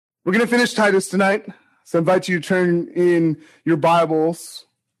We're going to finish Titus tonight, so I invite you to turn in your Bibles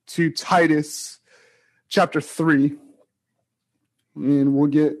to Titus chapter 3, and we'll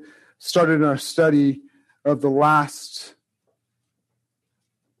get started in our study of the last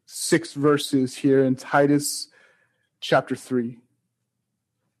 6 verses here in Titus chapter 3.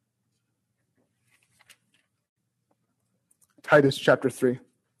 Titus chapter 3.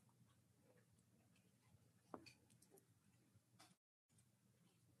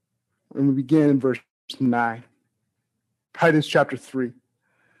 And we begin in verse 9. Titus chapter 3.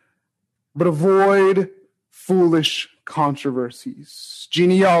 But avoid foolish controversies,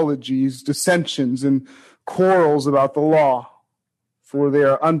 genealogies, dissensions, and quarrels about the law, for they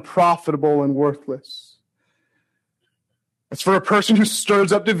are unprofitable and worthless. As for a person who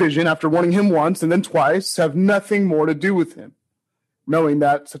stirs up division after warning him once and then twice, have nothing more to do with him, knowing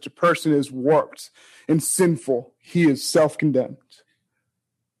that such a person is warped and sinful. He is self-condemned.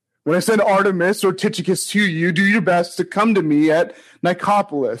 When I send Artemas or Tychicus to you, do your best to come to me at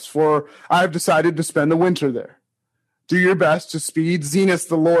Nicopolis, for I have decided to spend the winter there. Do your best to speed Zenas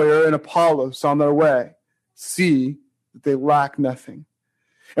the lawyer and Apollos on their way. See that they lack nothing.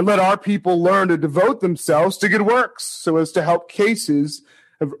 And let our people learn to devote themselves to good works, so as to help cases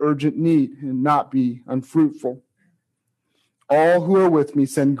of urgent need and not be unfruitful. All who are with me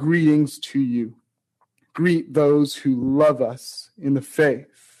send greetings to you. Greet those who love us in the faith.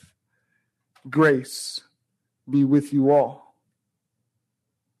 Grace be with you all.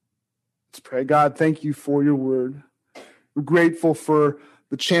 Let's pray. God, thank you for your word. We're grateful for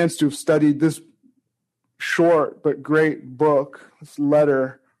the chance to have studied this short but great book, this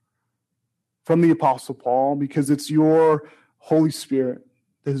letter from the Apostle Paul, because it's your Holy Spirit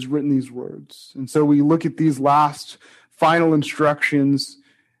that has written these words. And so we look at these last final instructions,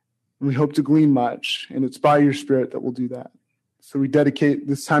 and we hope to glean much, and it's by your Spirit that we'll do that. So we dedicate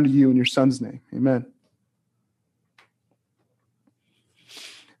this time to you in your Son's name. Amen.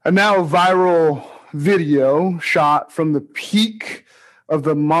 A now viral video shot from the peak of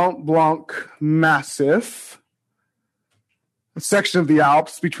the Mont Blanc Massif, a section of the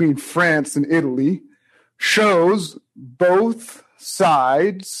Alps between France and Italy, shows both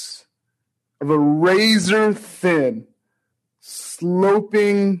sides of a razor-thin,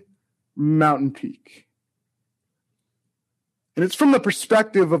 sloping mountain peak. And it's from the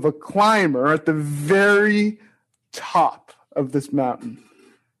perspective of a climber at the very top of this mountain.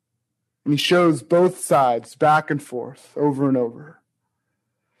 And he shows both sides back and forth, over and over.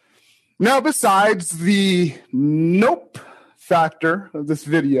 Now, besides the nope factor of this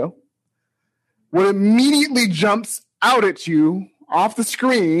video, what immediately jumps out at you off the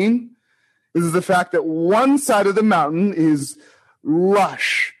screen is the fact that one side of the mountain is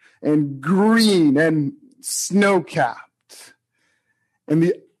lush and green and snow-capped. And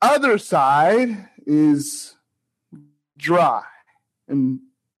the other side is dry and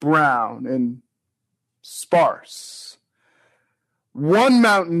brown and sparse. One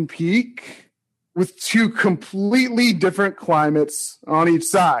mountain peak with two completely different climates on each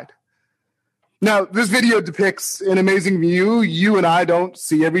side. Now, this video depicts an amazing view you and I don't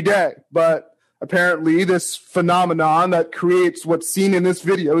see every day, but apparently this phenomenon that creates what's seen in this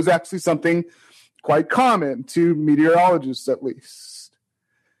video is actually something quite common to meteorologists, at least.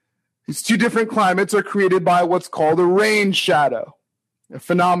 These two different climates are created by what's called a rain shadow, a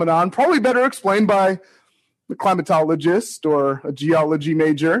phenomenon probably better explained by a climatologist or a geology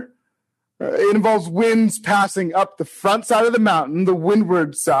major. It involves winds passing up the front side of the mountain, the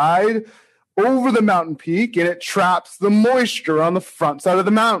windward side, over the mountain peak, and it traps the moisture on the front side of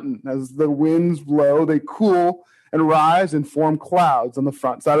the mountain. As the winds blow, they cool and rise and form clouds on the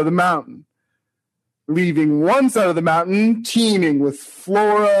front side of the mountain, leaving one side of the mountain teeming with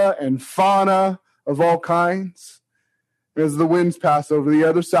flora and fauna of all kinds. As the winds pass over the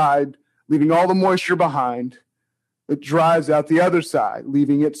other side, leaving all the moisture behind, it dries out the other side,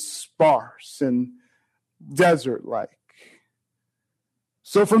 leaving it sparse and desert-like.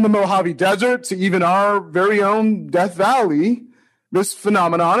 So from the Mojave Desert to even our very own Death Valley, this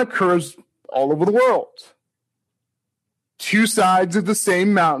phenomenon occurs all over the world. Two sides of the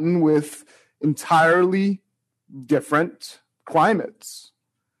same mountain with entirely different climates.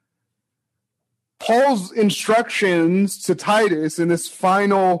 Paul's instructions to Titus in this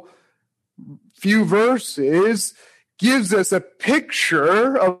final few verses gives us a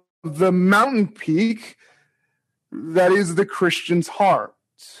picture of the mountain peak that is the Christian's heart.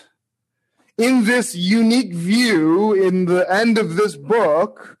 In this unique view, in the end of this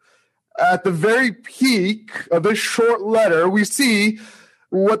book, at the very peak of this short letter, we see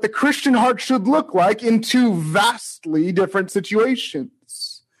what the Christian heart should look like in two vastly different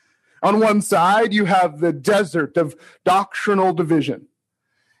situations. On one side, you have the desert of doctrinal division.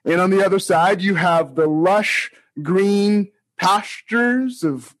 And on the other side, you have the lush green pastures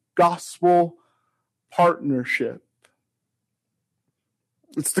of gospel partnership.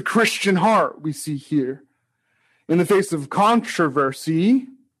 It's the Christian heart we see here. In the face of controversy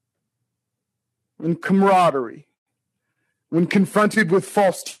and camaraderie, when confronted with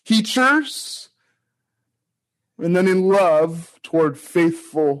false teachers, and then in love toward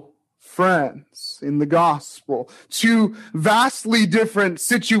faithful friends in the gospel. Two vastly different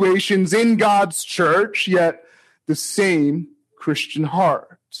situations in God's church, yet the same Christian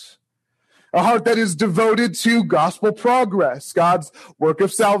heart. A heart that is devoted to gospel progress, God's work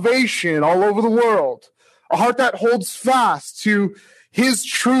of salvation all over the world. A heart that holds fast to his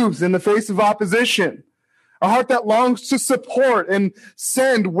truth in the face of opposition. A heart that longs to support and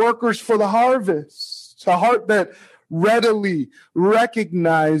send workers for the harvest. A heart that readily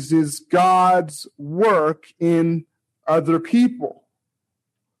recognizes God's work in other people.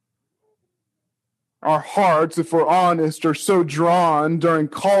 Our hearts, if we're honest, are so drawn during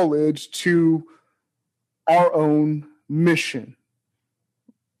college to our own mission,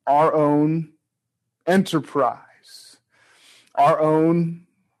 our own enterprise, our own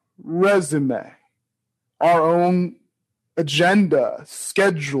resume, our own agenda,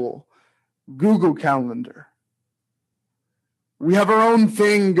 schedule, Google Calendar. We have our own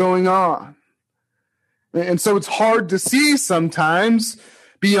thing going on. And so it's hard to see sometimes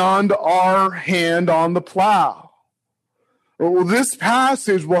beyond our hand on the plow. Well, this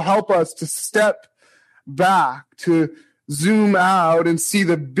passage will help us to step back, to zoom out and see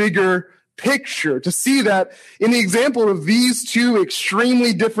the bigger picture, to see that in the example of these two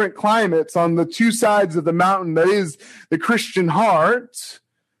extremely different climates on the two sides of the mountain that is the Christian heart,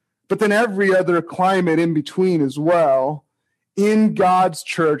 but then every other climate in between as well, in God's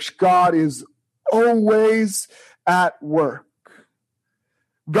church, God is always at work.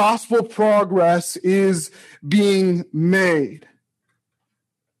 Gospel progress is being made.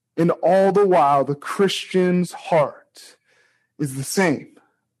 And all the while, the Christian's heart is the same.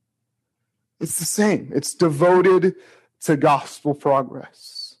 It's the same. It's devoted to gospel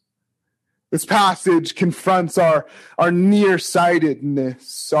progress. This passage confronts our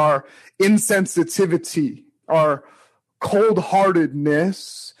nearsightedness, our insensitivity, our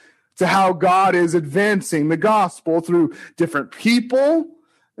cold-heartedness to how God is advancing the gospel through different people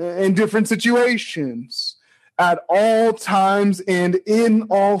in different situations, at all times and in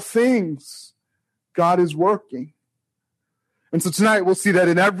all things. God is working. And so tonight we'll see that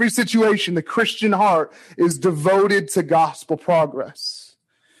in every situation, the Christian heart is devoted to gospel progress.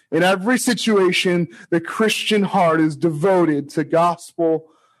 In every situation, the Christian heart is devoted to gospel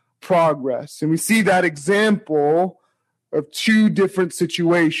progress. And we see that example of two different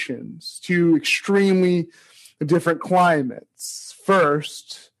situations, two extremely different climates.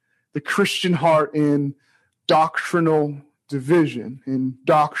 First, the Christian heart in doctrinal division,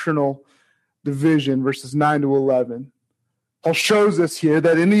 verses 9 to 11. Paul shows us here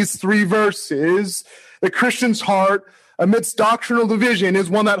that in these three verses, the Christian's heart amidst doctrinal division is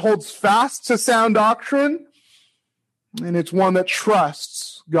one that holds fast to sound doctrine, and it's one that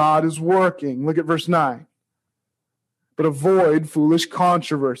trusts God is working. Look at verse 9. But avoid foolish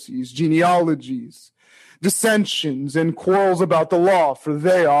controversies, genealogies, dissensions, and quarrels about the law, for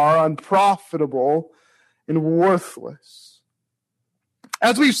they are unprofitable and worthless.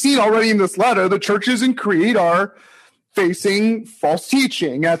 As we've seen already in this letter, the churches in Crete are facing false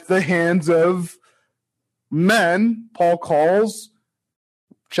teaching at the hands of men Paul calls,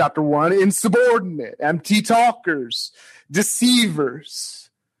 chapter 1, insubordinate, empty talkers, deceivers.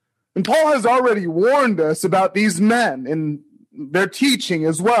 And Paul has already warned us about these men and their teaching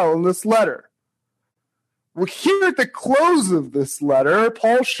as well in this letter. Well, here at the close of this letter,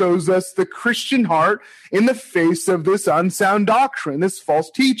 Paul shows us the Christian heart in the face of this unsound doctrine, this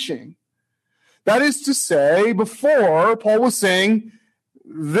false teaching. That is to say, before, Paul was saying,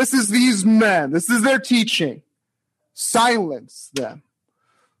 this is these men, this is their teaching. Silence them.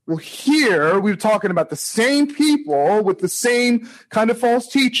 Well, here we're talking about the same people with the same kind of false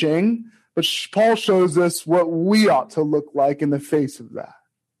teaching, but Paul shows us what we ought to look like in the face of that.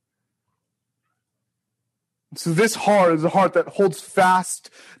 So this heart is a heart that holds fast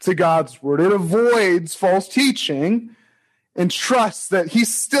to God's word. It avoids false teaching and trusts that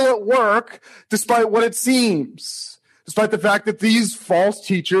he's still at work despite what it seems, despite the fact that these false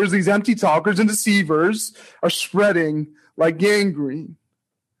teachers, these empty talkers and deceivers are spreading like gangrene.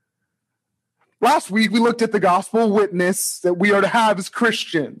 Last week, we looked at the gospel witness that we are to have as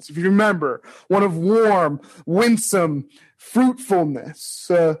Christians. If you remember, one of warm, winsome fruitfulness,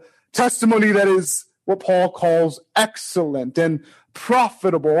 Testimony that is what Paul calls excellent and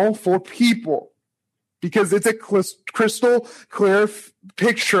profitable for people, because it's a crystal clear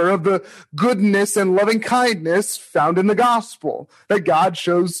picture of the goodness and loving kindness found in the gospel that God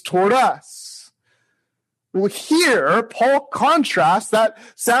shows toward us. Well, here, Paul contrasts that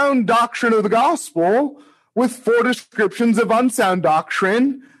sound doctrine of the gospel with 4 descriptions of unsound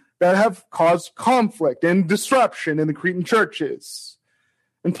doctrine that have caused conflict and disruption in the Cretan churches.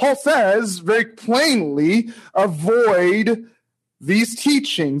 And Paul says very plainly, avoid these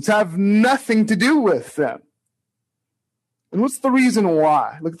teachings, have nothing to do with them. And what's the reason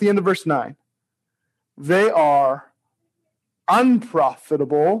why? Look at the end of verse 9. They are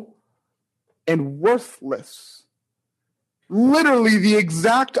unprofitable and worthless. Literally the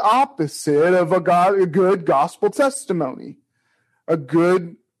exact opposite of a good gospel testimony. A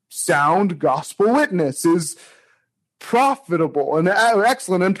good, sound gospel witness is profitable and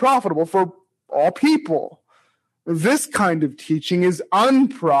excellent and profitable for all people. This kind of teaching is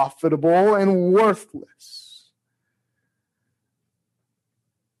unprofitable and worthless.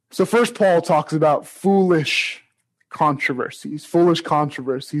 So first, Paul talks about foolish controversies.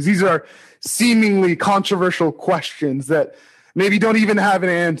 These are seemingly controversial questions that maybe don't even have an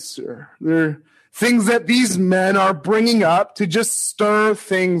answer. They're things that these men are bringing up to just stir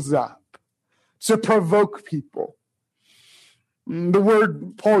things up, to provoke people. The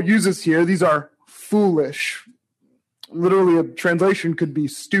word Paul uses here, these are foolish. Literally, a translation could be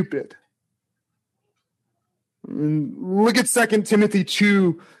stupid. Look at 2 Timothy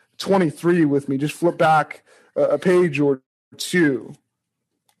 2:23 with me. Just flip back a page or two.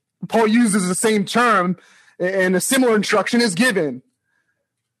 Paul uses the same term, and a similar instruction is given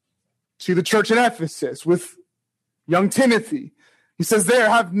to the church in Ephesus with young Timothy. He says there,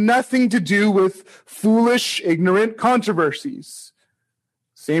 have nothing to do with foolish, ignorant controversies.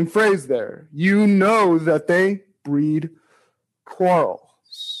 Same phrase there. You know that they breed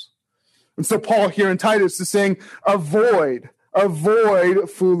quarrels. And so Paul here in Titus is saying, avoid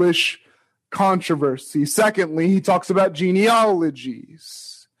foolish controversy. Secondly, he talks about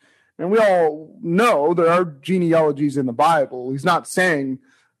genealogies. And we all know there are genealogies in the Bible. He's not saying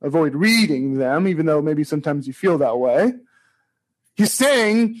avoid reading them, even though maybe sometimes you feel that way. He's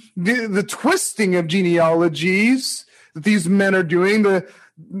saying the twisting of genealogies that these men are doing,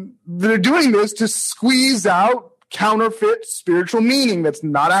 they're doing this to squeeze out counterfeit spiritual meaning that's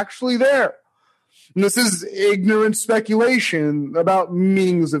not actually there. And this is ignorant speculation about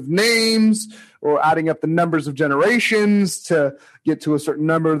meanings of names or adding up the numbers of generations to get to a certain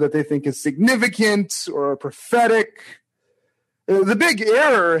number that they think is significant or prophetic. The big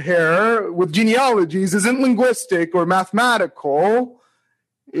error here with genealogies isn't linguistic or mathematical.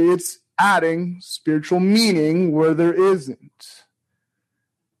 It's adding spiritual meaning where there isn't.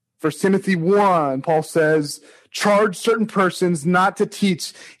 1 Timothy 1, Paul says, charge certain persons not to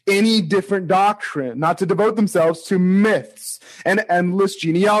teach any different doctrine, not to devote themselves to myths and endless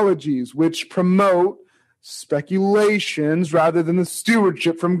genealogies, which promote speculations rather than the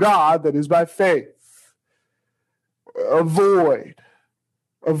stewardship from God that is by faith. Avoid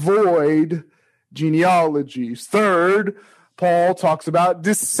genealogies. Third, Paul talks about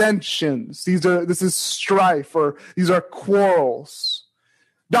dissensions. This is strife, or these are quarrels.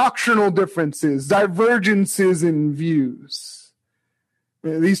 Doctrinal differences, divergences in views.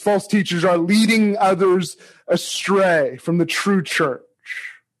 These false teachers are leading others astray from the true church.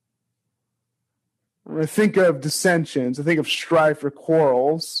 When I think of dissensions, I think of strife or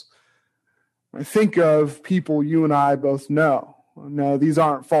quarrels. I think of people you and I both know. Now, these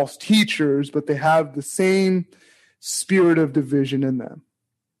aren't false teachers, but they have the same spirit of division in them.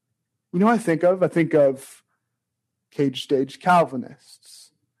 You know what I think of? I think of cage-stage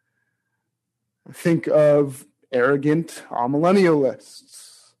Calvinists. I think of arrogant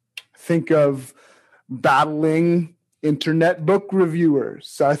amillennialists. I think of battling internet book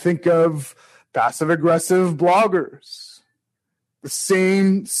reviewers. I think of passive-aggressive bloggers. The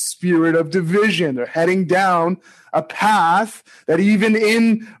same spirit of division. They're heading down a path that even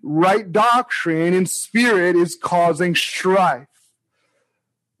in right doctrine and spirit is causing strife,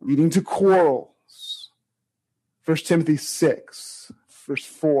 leading to quarrels. 1 Timothy 6, verse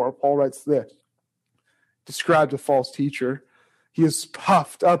 4, Paul writes this, describes a false teacher. He is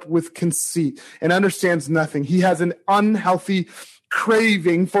puffed up with conceit and understands nothing. He has an unhealthy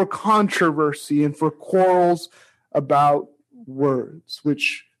craving for controversy and for quarrels about words,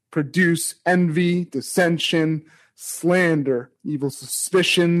 which produce envy, dissension, slander, evil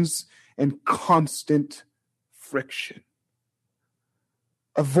suspicions, and constant friction.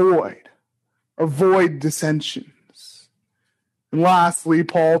 Avoid dissensions. And lastly,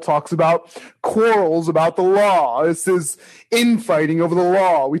 Paul talks about quarrels about the law. This is infighting over the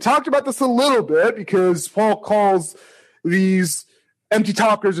law. We talked about this a little bit because Paul calls these empty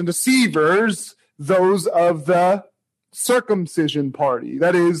talkers and deceivers those of the circumcision party.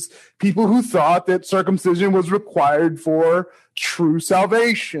 That is, people who thought that circumcision was required for true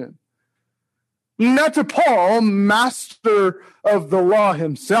salvation. Now to Paul, master of the law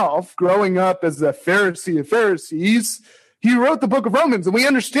himself, growing up as a Pharisee of Pharisees, he wrote the book of Romans, and we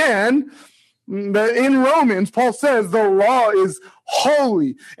understand that in Romans, Paul says the law is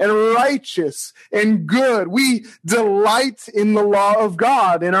holy and righteous and good. We delight in the law of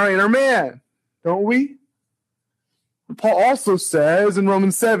God in our inner man, don't we? Paul also says in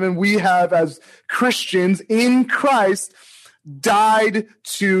Romans 7, we have as Christians in Christ died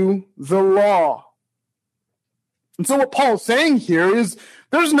to the law. And so what Paul's saying here is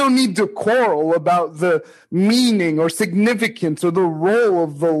there's no need to quarrel about the meaning or significance or the role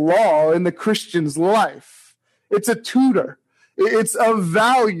of the law in the Christian's life. It's a tutor. It's of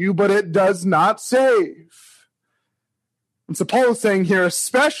value, but it does not save. And so Paul is saying here,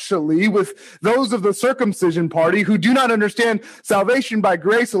 especially with those of the circumcision party who do not understand salvation by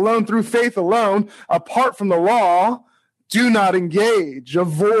grace alone, through faith alone, apart from the law, do not engage.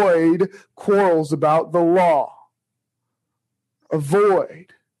 Avoid quarrels about the law. Avoid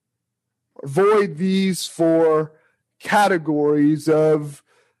these four categories of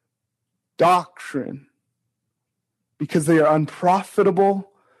doctrine because they are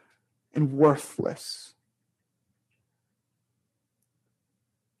unprofitable and worthless.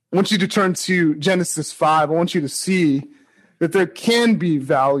 I want you to turn to Genesis 5. I want you to see that there can be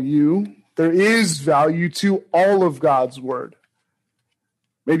value. There is value to all of God's word.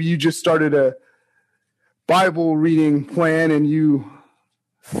 Maybe you just started a Bible reading plan and you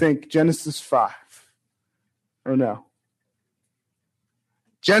think Genesis 5, or no.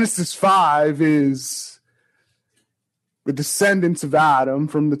 Genesis 5 is the descendants of Adam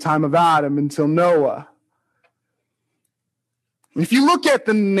from the time of Adam until Noah. If you look at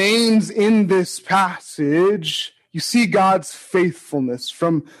the names in this passage, you see God's faithfulness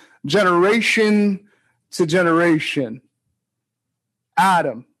from generation to generation.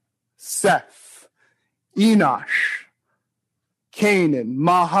 Adam, Seth, Enosh, Canaan,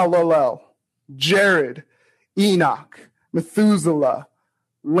 Mahalalel, Jared, Enoch, Methuselah,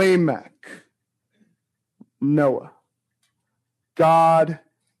 Lamech, Noah. God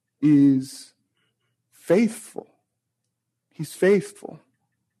is faithful. He's faithful.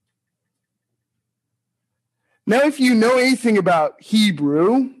 Now, if you know anything about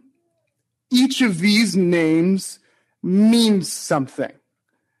Hebrew, each of these names means something.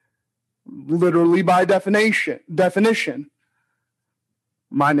 Literally by definition.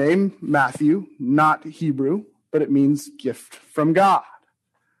 My name, Matthew, not Hebrew, but it means gift from God.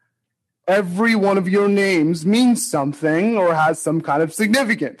 Every one of your names means something or has some kind of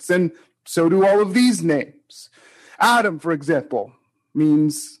significance, and so do all of these names. Adam, for example,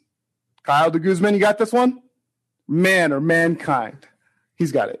 means Kyle de Guzman. You got this one? Man or mankind.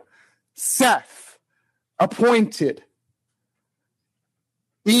 He's got it. Seth, appointed.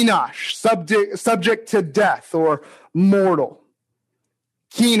 Enosh, subject to death or mortal.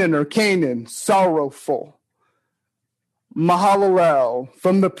 Kenan or Canaan, sorrowful. Mahalalel,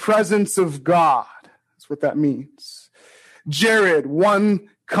 from the presence of God. That's what that means. Jared, one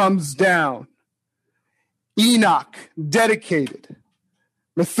comes down. Enoch, dedicated.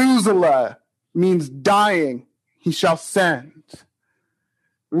 Methuselah means dying, he shall send.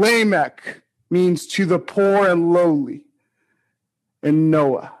 Lamech means to the poor and lowly. And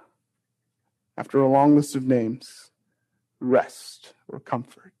Noah, after a long list of names, rest or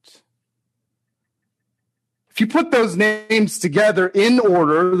comfort. If you put those names together in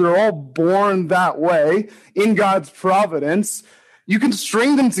order, they're all born that way in God's providence, you can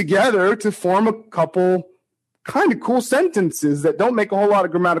string them together to form a couple kind of cool sentences that don't make a whole lot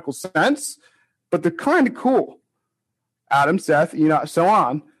of grammatical sense, but they're kind of cool. Adam, Seth, Enoch, so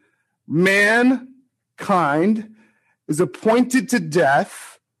on. Mankind is appointed to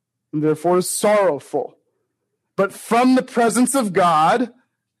death and therefore is sorrowful. But from the presence of God,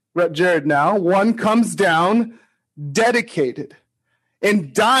 we're at Jared now, one comes down dedicated.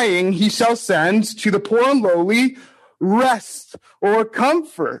 In dying, he shall send to the poor and lowly rest or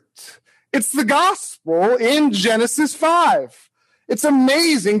comfort. It's the gospel in Genesis 5. It's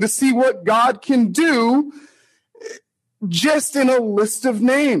amazing to see what God can do just in a list of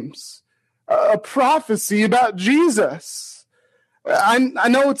names. A prophecy about Jesus. I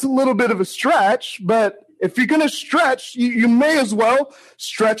know it's a little bit of a stretch, but if you're going to stretch, you may as well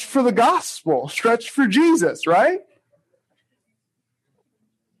stretch for the gospel, stretch for Jesus, right?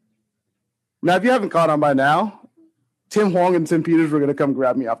 Now, if you haven't caught on by now, Tim Huang and Tim Peters were going to come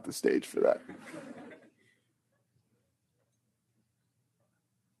grab me off the stage for that.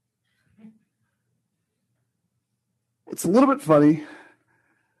 It's a little bit funny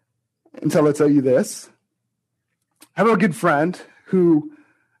until I tell you this. I have a good friend who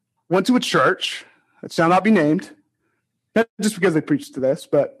went to a church that shall not be named, not just because they preached to this,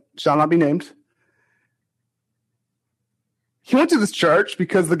 but shall not be named. He went to this church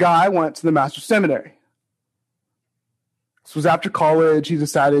because the guy went to the master's seminary. This was after college. He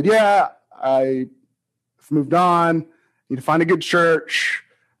decided, I've moved on, need to find a good church,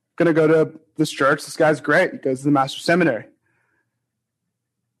 going to go to this church. This guy's great. He goes to the master's seminary.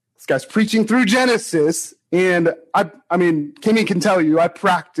 This guy's preaching through Genesis, and I mean, Kimmy can tell you, I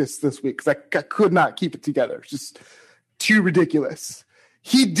practiced this week because I could not keep it together. It's just too ridiculous.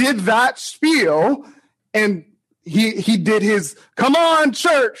 He did that spiel, and he did his, come on,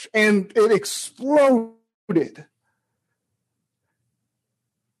 church, and it exploded.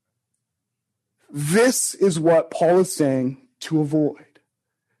 This is what Paul is saying to avoid.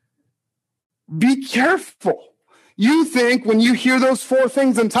 Be careful. You think when you hear those 4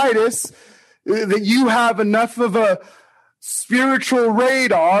 things in Titus that you have enough of a spiritual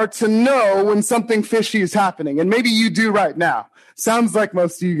radar to know when something fishy is happening. And maybe you do right now. Sounds like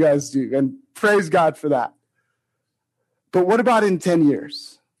most of you guys do. And praise God for that. But what about in 10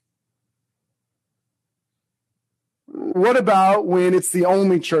 years? What about when it's the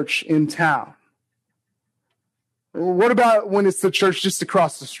only church in town? What about when it's the church just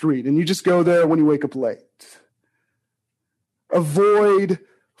across the street and you just go there when you wake up late? Avoid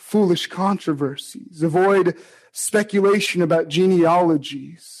foolish controversies. Avoid speculation about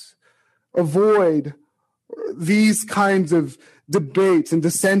genealogies. Avoid these kinds of debates and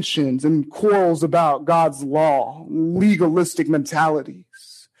dissensions and quarrels about God's law, legalistic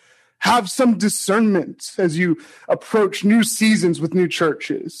mentalities. Have some discernment as you approach new seasons with new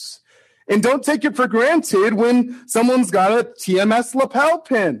churches. And don't take it for granted when someone's got a TMS lapel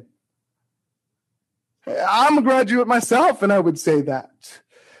pin. I'm a graduate myself, and I would say that.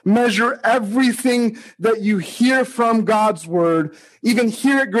 Measure everything that you hear from God's word, even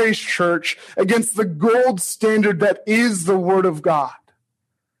here at Grace Church, against the gold standard that is the Word of God.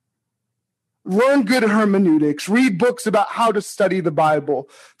 Learn good hermeneutics. Read books about how to study the Bible.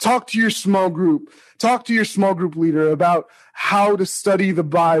 Talk to your small group. Talk to your small group leader about how to study the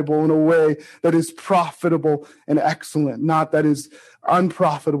Bible in a way that is profitable and excellent, not that is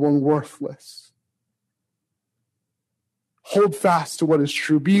unprofitable and worthless. Hold fast to what is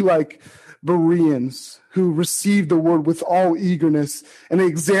true. Be like Bereans who receive the word with all eagerness and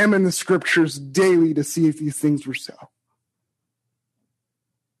examine the scriptures daily to see if these things were so.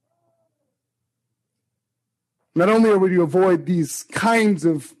 Not only are we to avoid these kinds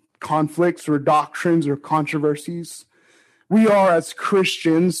of conflicts or doctrines or controversies, we are as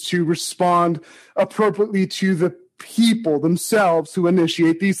Christians to respond appropriately to the people themselves who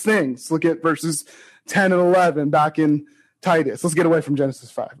initiate these things. Look at verses 10 and 11 back in Titus. Let's get away from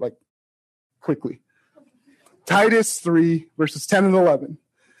Genesis 5, quickly. Titus 3, verses 10 and 11.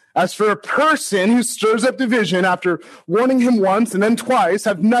 As for a person who stirs up division after warning him once and then twice,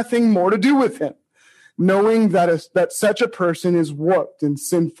 have nothing more to do with him, knowing that such a person is warped and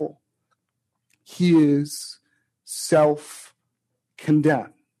sinful. He is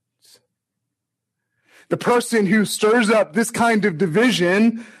self-condemned. The person who stirs up this kind of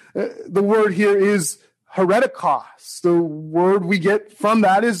division, the word here is heretikos. The word we get from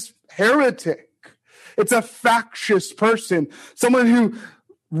that is heretic. It's a factious person, someone who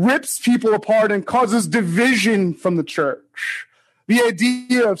rips people apart and causes division from the church. The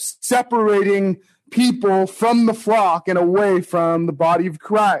idea of separating people from the flock and away from the body of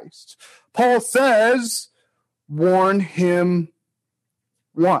Christ. Paul says, warn him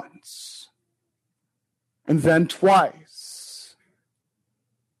once and then twice.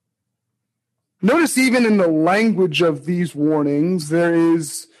 Notice even in the language of these warnings, there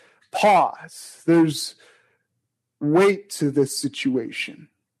is pause. There's weight to this situation.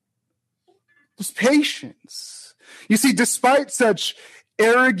 There's patience. You see, despite such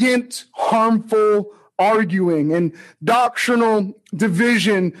arrogant, harmful arguing and doctrinal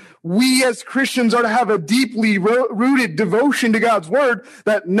division, we as Christians are to have a deeply rooted devotion to God's word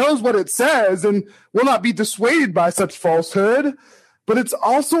that knows what it says and will not be dissuaded by such falsehood. But it's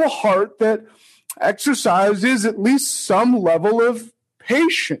also a heart that exercises at least some level of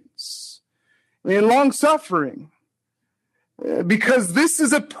patience and long-suffering, because this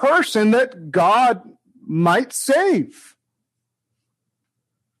is a person that God might save.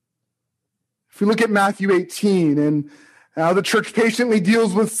 If we look at Matthew 18 and how the church patiently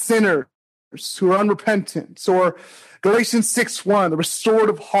deals with sinners who are unrepentant, or Galatians 6:1, the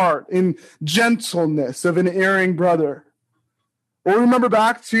restorative heart in gentleness of an erring brother. Or remember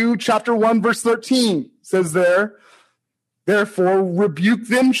back to chapter 1, verse 13, it says there, therefore rebuke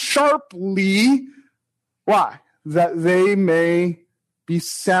them sharply. Why? That they may be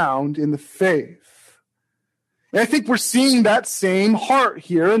sound in the faith. And I think we're seeing that same heart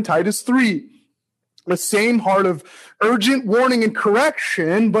here in Titus 3. The same heart of urgent warning and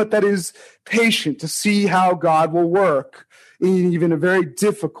correction, but that is patient to see how God will work in even a very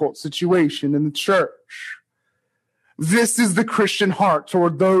difficult situation in the church. This is the Christian heart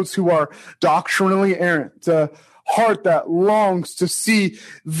toward those who are doctrinally errant, a heart that longs to see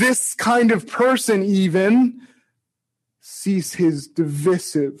this kind of person even cease his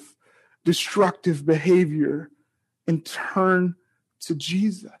divisive, destructive behavior and turn to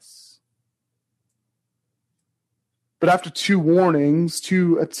Jesus. But after 2 warnings,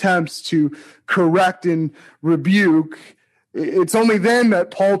 2 attempts to correct and rebuke, it's only then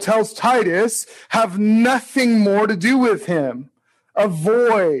that Paul tells Titus, have nothing more to do with him.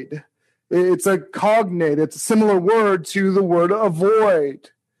 Avoid. It's a cognate. It's a similar word to the word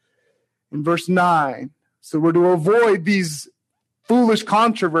avoid. In verse 9, so we're to avoid these foolish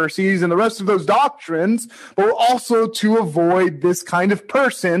controversies and the rest of those doctrines, but we're also to avoid this kind of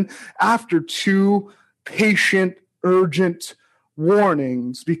person after 2 patient, urgent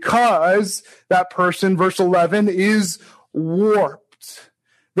warnings, because that person, verse 11, is warped.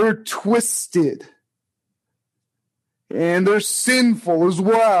 They're twisted. And they're sinful as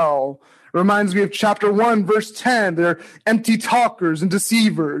well. Reminds me of chapter 1, verse 10. They're empty talkers and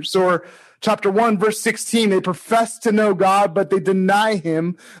deceivers. Or chapter 1, verse 16. They profess to know God, but they deny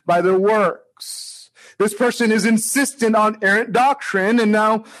him by their works. This person is insistent on errant doctrine and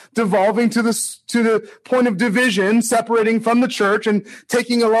now devolving to the point of division, separating from the church and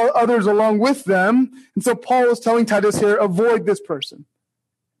taking others along with them. And so Paul is telling Titus here, avoid this person.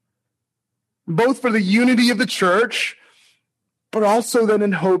 Both for the unity of the church, but also then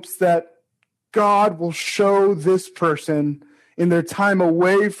in hopes that God will show this person in their time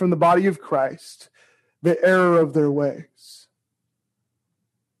away from the body of Christ the error of their ways.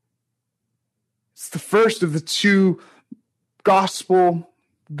 It's the first of the 2 gospel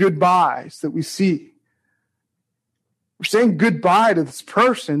goodbyes that we see. We're saying goodbye to this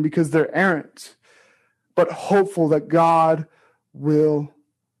person because they're errant, but hopeful that God will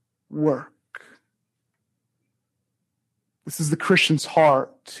work. This is the Christian's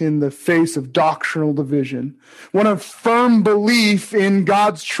heart in the face of doctrinal division. One of firm belief in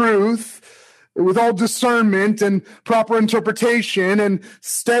God's truth with all discernment and proper interpretation and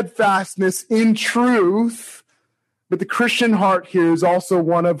steadfastness in truth. But the Christian heart here is also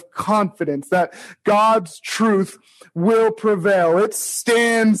one of confidence that God's truth will prevail. It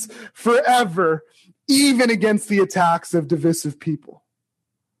stands forever, even against the attacks of divisive people.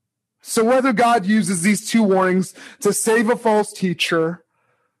 So whether God uses these 2 warnings to save a false teacher,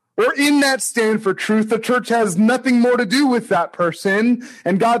 or in that stand for truth, the church has nothing more to do with that person,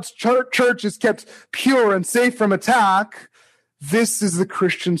 and God's church is kept pure and safe from attack, this is the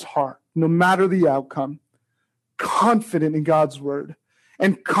Christian's heart, no matter the outcome, confident in God's word,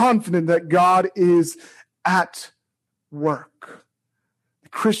 and confident that God is at work. The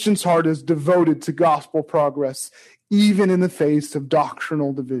Christian's heart is devoted to gospel progress, even in the face of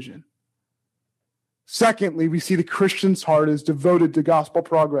doctrinal division. Secondly, we see the Christian's heart is devoted to gospel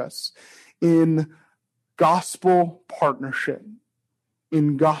progress in gospel partnership.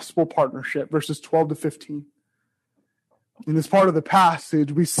 In gospel partnership, verses 12 to 15. In this part of the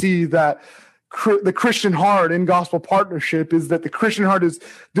passage, we see that the Christian heart in gospel partnership is that the Christian heart is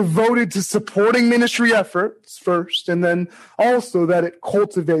devoted to supporting ministry efforts first, and then also that it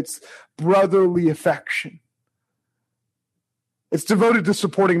cultivates brotherly affection. It's devoted to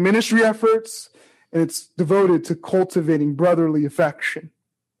supporting ministry efforts, and it's devoted to cultivating brotherly affection.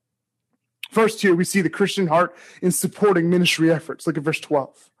 First here, we see the Christian heart in supporting ministry efforts. Look at verse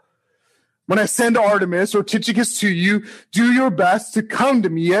 12. When I send Artemas or Tychicus to you, do your best to come to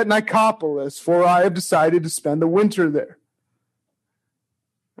me at Nicopolis, for I have decided to spend the winter there.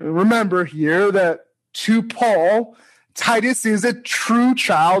 And remember here that to Paul, Titus is a true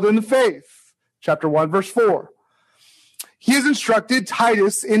child in the faith. Chapter 1, verse 4. He has instructed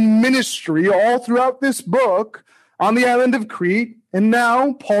Titus in ministry all throughout this book on the island of Crete. And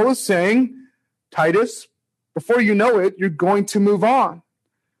now Paul is saying, Titus, before you know it, you're going to move on.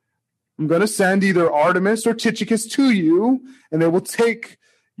 I'm going to send either Artemas or Tychicus to you, and they will take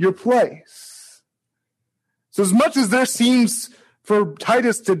your place. So as much as there seems for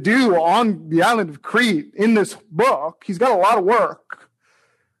Titus to do on the island of Crete in this book, he's got a lot of work.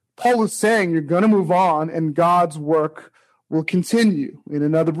 Paul is saying you're going to move on and God's work will continue in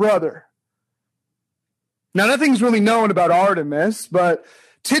another brother. Now, nothing's really known about Artemas, but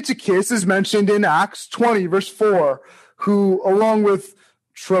Tychicus is mentioned in Acts 20, verse 4, who, along with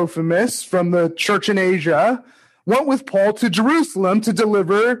Trophimus from the church in Asia, went with Paul to Jerusalem to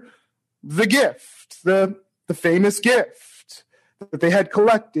deliver the gift, the famous gift that they had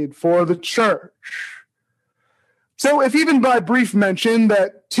collected for the church. So if even by brief mention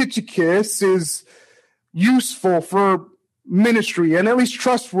that Tychicus is useful for ministry and at least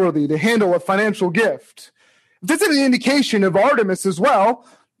trustworthy to handle a financial gift, this is an indication of Artemas as well.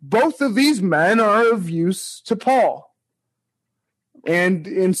 Both of these men are of use to Paul. And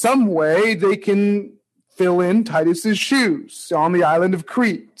in some way, they can fill in Titus's shoes on the island of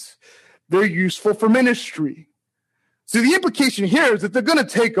Crete. They're useful for ministry. So the implication here is that they're going to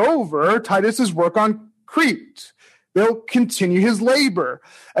take over Titus's work on Crete. They'll continue his labor,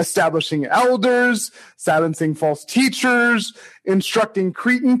 establishing elders, silencing false teachers, instructing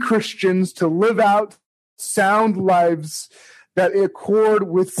Cretan Christians to live out sound lives that accord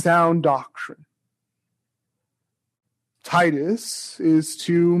with sound doctrine. Titus is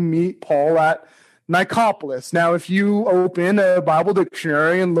to meet Paul at Nicopolis. Now, if you open a Bible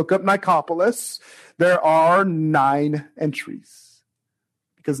dictionary and look up Nicopolis, there are 9 entries.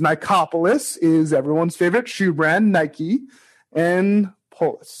 Because Nicopolis is everyone's favorite shoe brand, Nike, and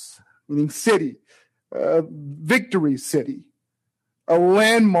polis, meaning city, victory city, a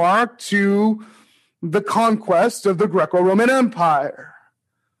landmark to the conquest of the Greco-Roman Empire.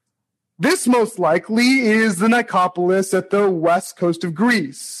 This most likely is the Nicopolis at the west coast of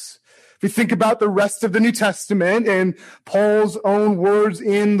Greece. If you think about the rest of the New Testament and Paul's own words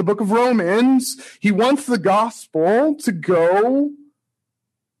in the book of Romans, he wants the gospel to go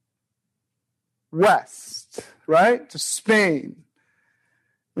west, right, to Spain.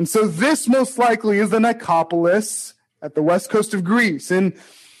 And so this most likely is the Nicopolis at the west coast of Greece. And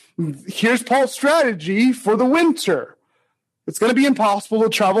here's Paul's strategy for the winter. It's going to be impossible to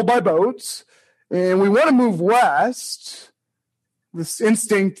travel by boats, and we want to move west, this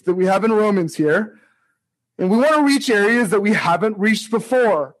instinct that we have in Romans here, and we want to reach areas that we haven't reached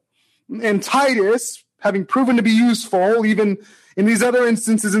before. And Titus, having proven to be useful, even in these other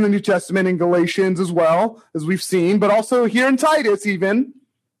instances in the New Testament, in Galatians as well, as we've seen, but also here in Titus even,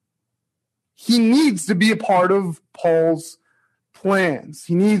 he needs to be a part of Paul's plans.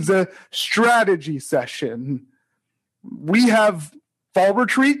 He needs a strategy session. We have fall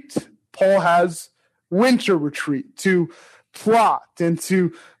retreat. Paul has winter retreat to plot and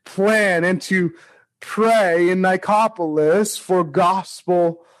to plan and to pray in Nicopolis for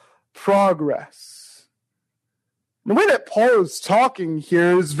gospel progress. The way that Paul is talking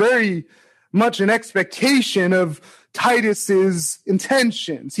here is very much an expectation of Titus's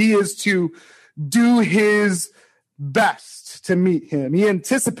intentions. He is to do his best to meet him. He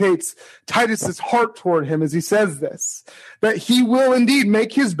anticipates Titus's heart toward him as he says this, that he will indeed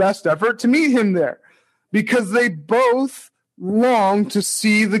make his best effort to meet him there, because they both long to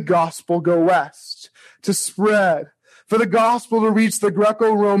see the gospel go west, to spread, for the gospel to reach the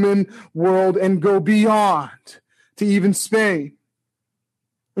Greco-Roman world and go beyond to even Spain.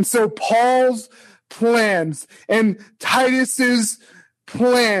 And so Paul's plans and Titus's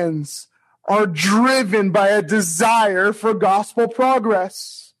plans are driven by a desire for gospel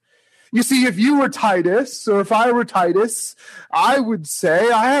progress. You see, if you were Titus, or if I were Titus, I would say,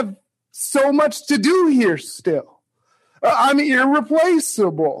 I have so much to do here still. I'm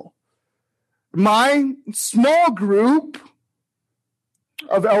irreplaceable. My small group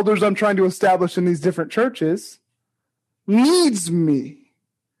of elders I'm trying to establish in these different churches needs me.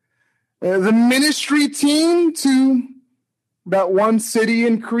 The ministry team to that one city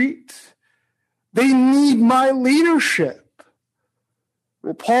in Crete, they need my leadership.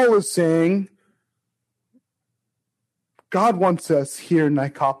 Well, Paul is saying, God wants us here in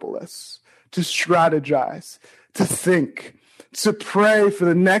Nicopolis to strategize, to think, to pray for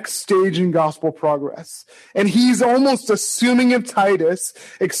the next stage in gospel progress. And he's almost assuming of Titus,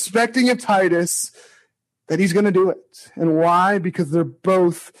 expecting of Titus, that he's going to do it. And why? Because they're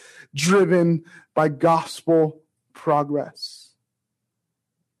both driven by gospel progress.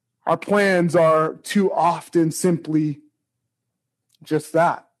 Our plans are too often simply just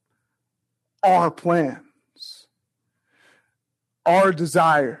that. Our plans, our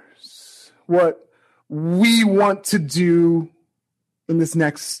desires, what we want to do in this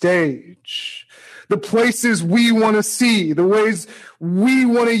next stage, the places we want to see, the ways we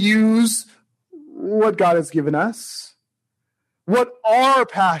want to use what God has given us, what our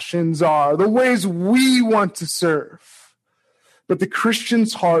passions are, the ways we want to serve. But the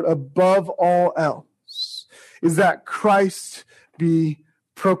Christian's heart above all else is that Christ be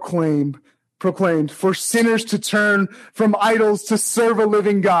proclaimed, for sinners to turn from idols to serve a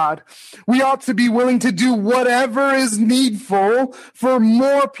living God. We ought to be willing to do whatever is needful for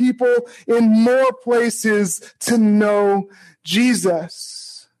more people in more places to know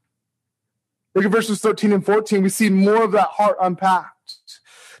Jesus. Look at verses 13 and 14. We see more of that heart unpacked.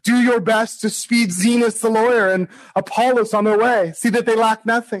 Do your best to speed Zenas the lawyer and Apollos on their way. See that they lack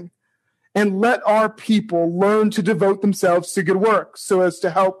nothing. And let our people learn to devote themselves to good works so as to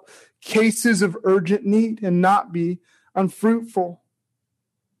help cases of urgent need and not be unfruitful.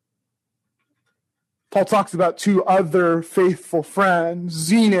 Paul talks about two other faithful friends.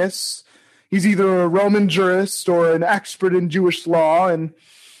 Zenas, he's either a Roman jurist or an expert in Jewish law, and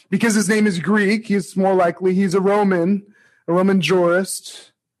because his name is Greek, he's more likely he's a Roman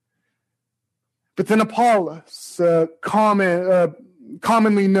jurist. But then Apollos,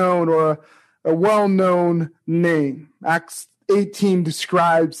 commonly known or a well-known name. Acts 18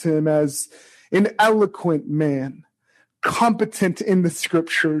 describes him as an eloquent man, competent in the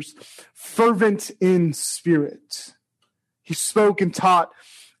scriptures, fervent in spirit. He spoke and taught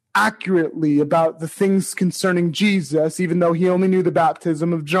accurately about the things concerning Jesus, even though he only knew the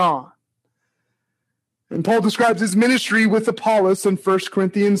baptism of John. And Paul describes his ministry with Apollos in 1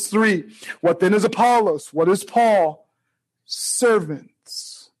 Corinthians 3. What then is Apollos? What is Paul?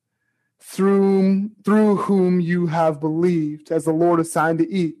 Servants, through whom you have believed, as the Lord assigned to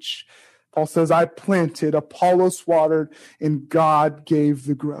each. Paul says, I planted, Apollos watered, and God gave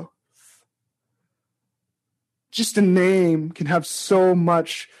the growth. Just a name can have so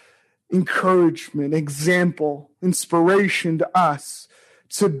much encouragement, example, inspiration to us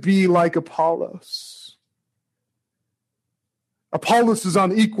to be like Apollos. Apollos is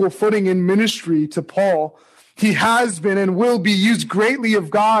on equal footing in ministry to Paul. He has been and will be used greatly of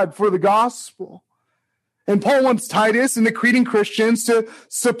God for the gospel. And Paul wants Titus and the Cretan Christians to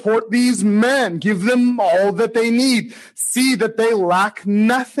support these men, give them all that they need, see that they lack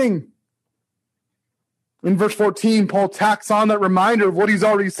nothing. In verse 14, Paul tacks on that reminder of what he's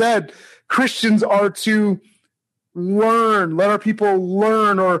already said. Christians are to learn, let our people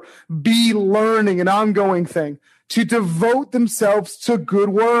learn or be learning, an ongoing thing, to devote themselves to good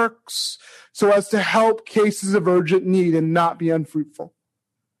works so as to help cases of urgent need and not be unfruitful.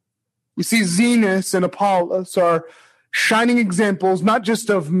 You see, Zenas and Apollos are shining examples, not just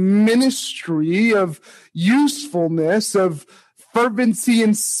of ministry, of usefulness, of fervency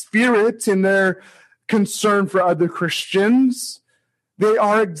and spirit in their concern for other Christians. They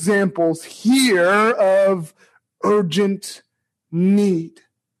are examples here of urgent need.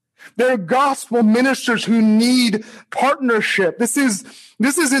 They're gospel ministers who need partnership. This is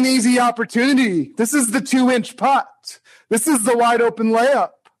an easy opportunity. This is the 2-inch putt. This is the wide open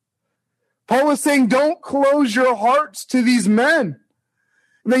layup. Paul is saying, don't close your hearts to these men.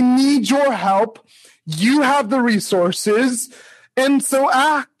 They need your help. You have the resources, and so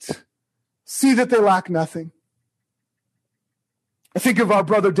act. See that they lack nothing. I think of our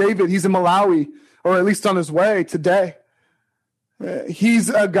brother David. He's in Malawi, or at least on his way today. He's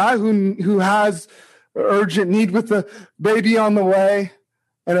a guy who has urgent need with a baby on the way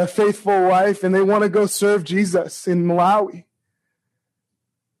and a faithful wife, and they want to go serve Jesus in Malawi.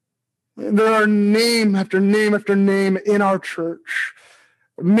 And there are name after name after name in our church.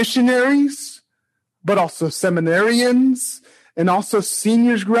 Missionaries, but also seminarians, and also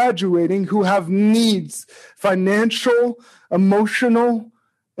seniors graduating who have needs, financial, emotional,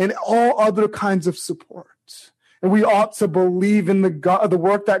 and all other kinds of support. And we ought to believe in the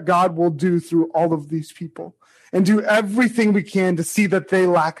work that God will do through all of these people and do everything we can to see that they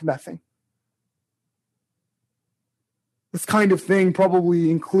lack nothing. This kind of thing probably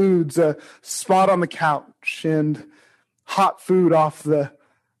includes a spot on the couch and hot food off the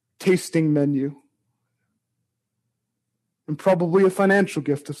tasting menu, and probably a financial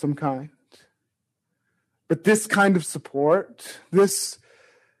gift of some kind. But this kind of support, this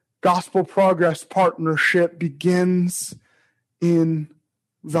gospel progress partnership begins in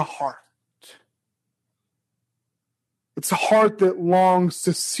the heart. It's a heart that longs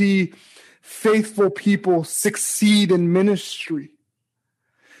to see faithful people succeed in ministry.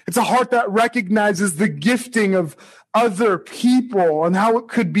 It's a heart that recognizes the gifting of other people and how it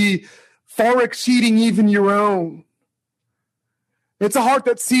could be far exceeding even your own. It's a heart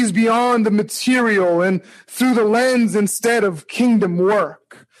that sees beyond the material and through the lens instead of kingdom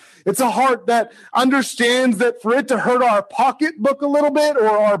work. It's a heart that understands that for it to hurt our pocketbook a little bit or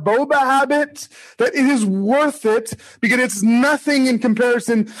our boba habit, that it is worth it because it's nothing in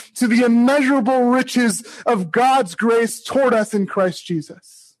comparison to the immeasurable riches of God's grace toward us in Christ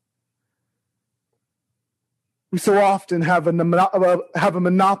Jesus. We so often have a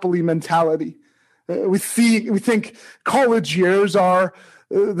monopoly mentality. We think college years are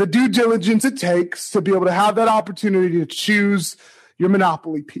the due diligence it takes to be able to have that opportunity to choose your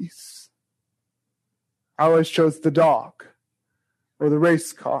monopoly piece. I always chose the dog or the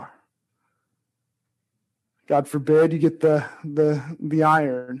race car. God forbid you get the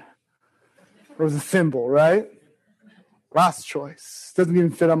iron or the thimble, right? Last choice. Doesn't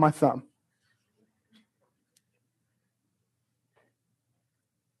even fit on my thumb.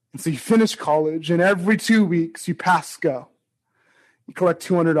 And so you finish college, and every 2 weeks you pass go. You collect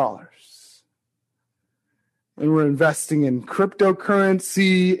 $200. And we're investing in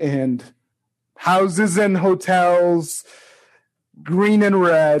cryptocurrency and houses and hotels, green and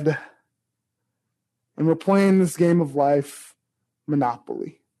red. And we're playing this game of life,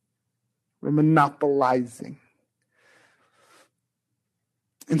 Monopoly. We're monopolizing.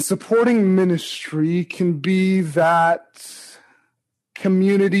 And supporting ministry can be that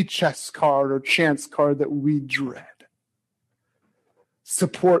community chess card or chance card that we dread.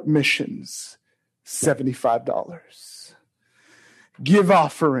 Support missions, $75. Give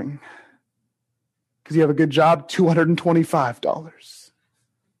offering, because you have a good job, $225.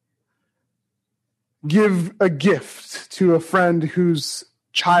 Give a gift to a friend whose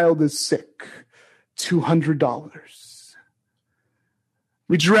child is sick, $200.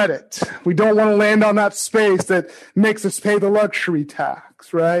 We dread it. We don't want to land on that space that makes us pay the luxury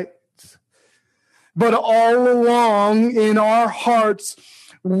tax, right? But all along in our hearts,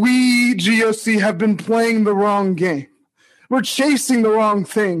 we, GOC, have been playing the wrong game. We're chasing the wrong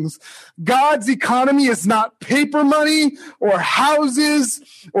things. God's economy is not paper money or houses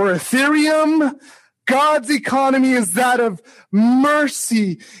or Ethereum. God's economy is that of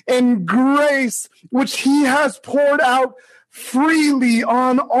mercy and grace, which he has poured out freely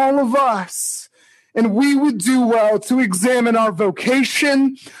on all of us. And we would do well to examine our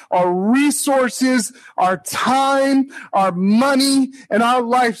vocation, our resources, our time, our money, and our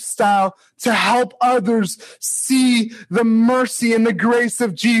lifestyle to help others see the mercy and the grace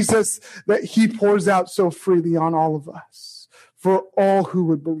of Jesus that he pours out so freely on all of us, for all who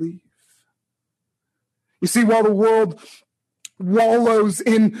would believe. You see, while the world wallows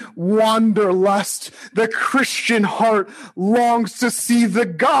in wanderlust, the Christian heart longs to see the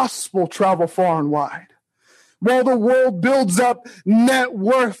gospel travel far and wide. While the world builds up net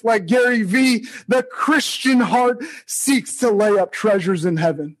worth like Gary Vee, the Christian heart seeks to lay up treasures in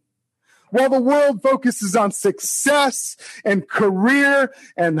heaven. While the world focuses on success and career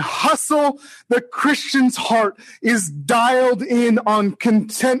and hustle, the Christian's heart is dialed in on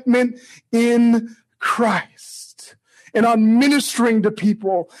contentment in Christ and on ministering to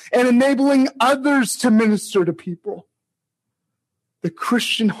people and enabling others to minister to people. The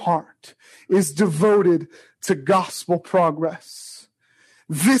Christian heart is devoted to gospel progress.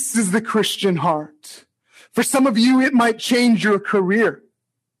 This is the Christian heart. For some of you, it might change your career.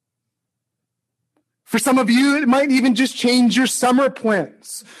 For some of you, it might even just change your summer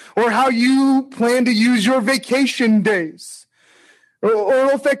plans or how you plan to use your vacation days. Or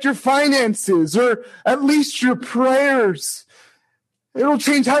it'll affect your finances, or at least your prayers. It'll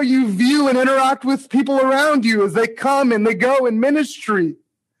change how you view and interact with people around you as they come and they go in ministry.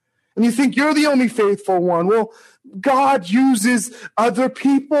 And you think you're the only faithful one. Well, God uses other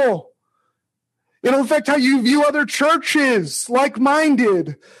people. It'll affect how you view other churches,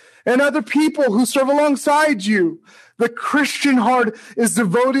 like-minded, and other people who serve alongside you. The Christian heart is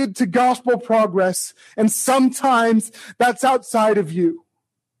devoted to gospel progress, and sometimes that's outside of you.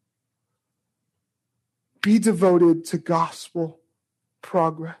 Be devoted to gospel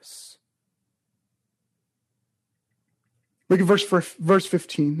progress. Look at verse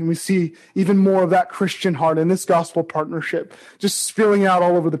 15, and we see even more of that Christian heart in this gospel partnership, just spilling out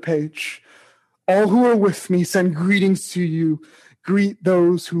all over the page. All who are with me send greetings to you. Greet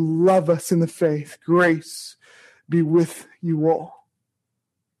those who love us in the faith. Grace be with you all.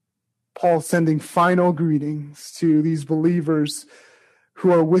 Paul sending final greetings to these believers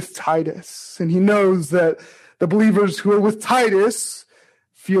who are with Titus. And he knows that the believers who are with Titus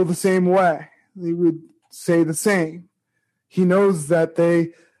feel the same way. They would say the same. He knows that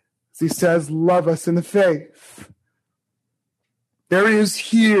they, as he says, love us in the faith. There is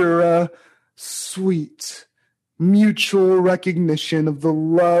here a sweet mutual recognition of the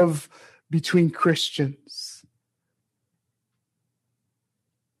love between Christians.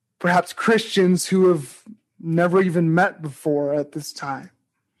 Perhaps Christians who have never even met before at this time,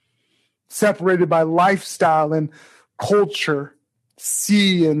 separated by lifestyle and culture,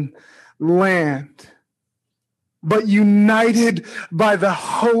 sea and land, but united by the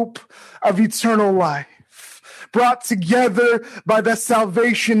hope of eternal life, brought together by the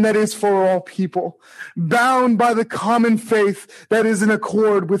salvation that is for all people, bound by the common faith that is in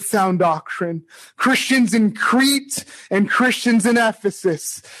accord with sound doctrine. Christians in Crete and Christians in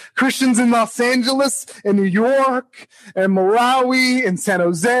Ephesus, Christians in Los Angeles and New York and Malawi and San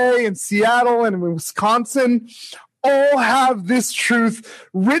Jose and Seattle and Wisconsin all have this truth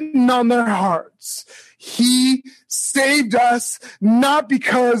written on their hearts. He saved us not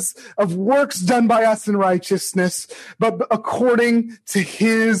because of works done by us in righteousness, but according to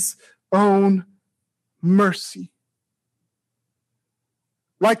his own mercy.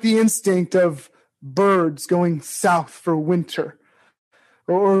 Like the instinct of birds going south for winter,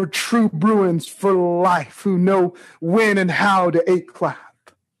 or true Bruins for life who know when and how to 8-clap,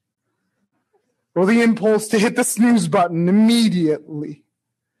 or the impulse to hit the snooze button immediately.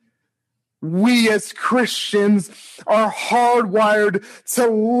 We as Christians are hardwired to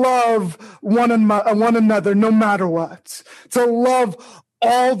love one another no matter what, to love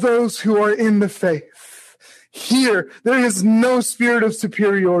all those who are in the faith. Here, there is no spirit of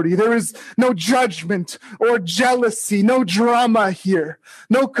superiority. There is no judgment or jealousy, no drama here,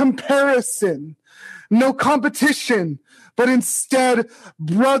 no comparison, no competition, but instead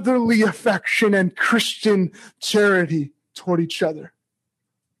brotherly affection and Christian charity toward each other.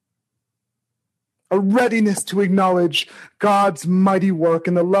 A readiness to acknowledge God's mighty work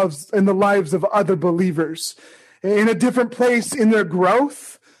in the lives of other believers in a different place in their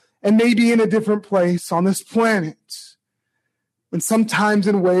growth and maybe in a different place on this planet. And sometimes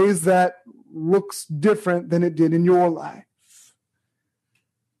in ways that looks different than it did in your life.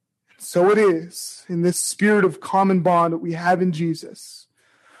 So it is in this spirit of common bond that we have in Jesus.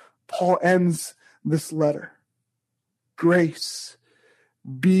 Paul ends this letter. Grace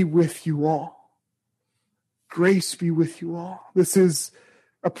be with you all. Grace be with you all. This is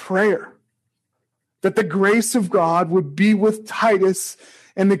a prayer that the grace of God would be with Titus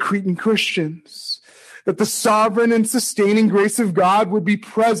and the Cretan Christians, that the sovereign and sustaining grace of God would be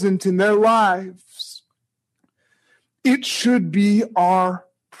present in their lives. It should be our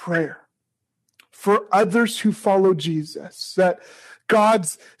prayer for others who follow Jesus, that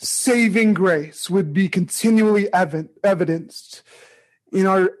God's saving grace would be continually evidenced in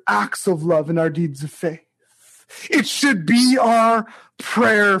our acts of love and our deeds of faith. It should be our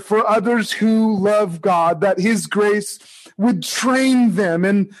prayer for others who love God, that his grace would train them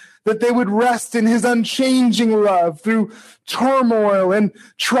and that they would rest in his unchanging love through turmoil and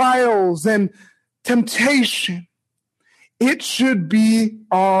trials and temptation. It should be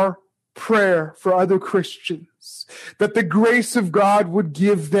our prayer for other Christians, that the grace of God would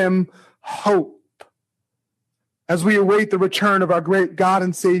give them hope as we await the return of our great God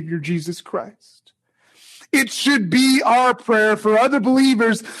and Savior, Jesus Christ. It should be our prayer for other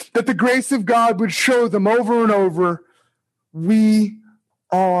believers that the grace of God would show them over and over, we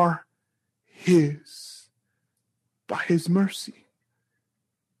are his by his mercy.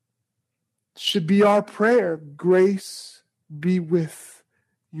 It should be our prayer, grace be with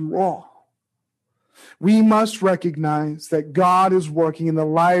you all. We must recognize that God is working in the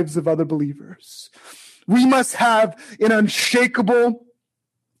lives of other believers. We must have an unshakable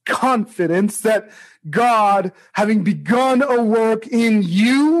confidence that God, having begun a work in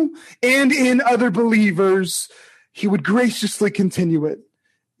you and in other believers, he would graciously continue it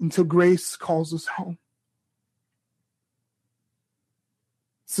until grace calls us home.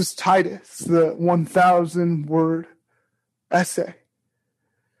 This is Titus, the 1,000-word essay.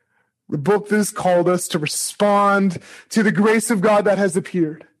 The book that has called us to respond to the grace of God that has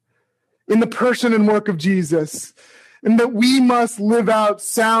appeared in the person and work of Jesus, and that we must live out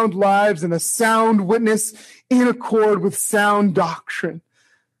sound lives and a sound witness in accord with sound doctrine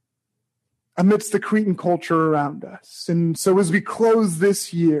amidst the Cretan culture around us. And so as we close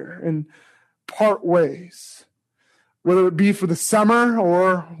this year and part ways, whether it be for the summer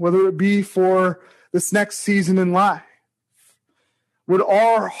or whether it be for this next season in life, would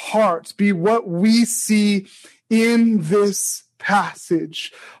our hearts be what we see in this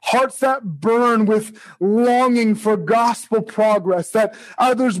passage, hearts that burn with longing for gospel progress, that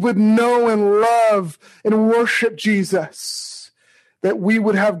others would know and love and worship Jesus, that we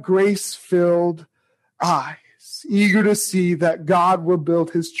would have grace-filled eyes, eager to see that God will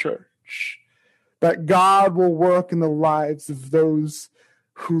build his church, that God will work in the lives of those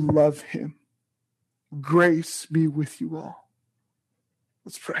who love him. Grace be with you all.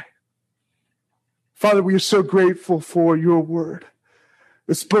 Let's pray. Father, we are so grateful for your word.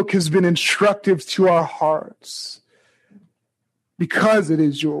 This book has been instructive to our hearts because it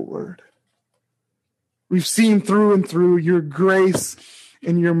is your word. We've seen through and through your grace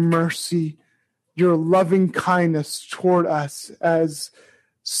and your mercy, your loving kindness toward us as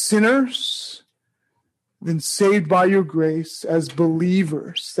sinners, then saved by your grace as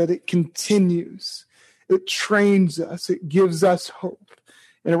believers, that it continues. It trains us. It gives us hope.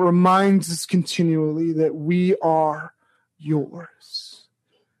 And it reminds us continually that we are yours.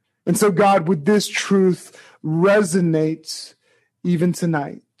 And so, God, would this truth resonate even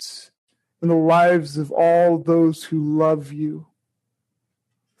tonight in the lives of all those who love you,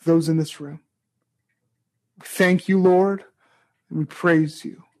 those in this room. Thank you, Lord, and we praise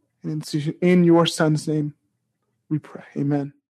you. And in your Son's name we pray. Amen.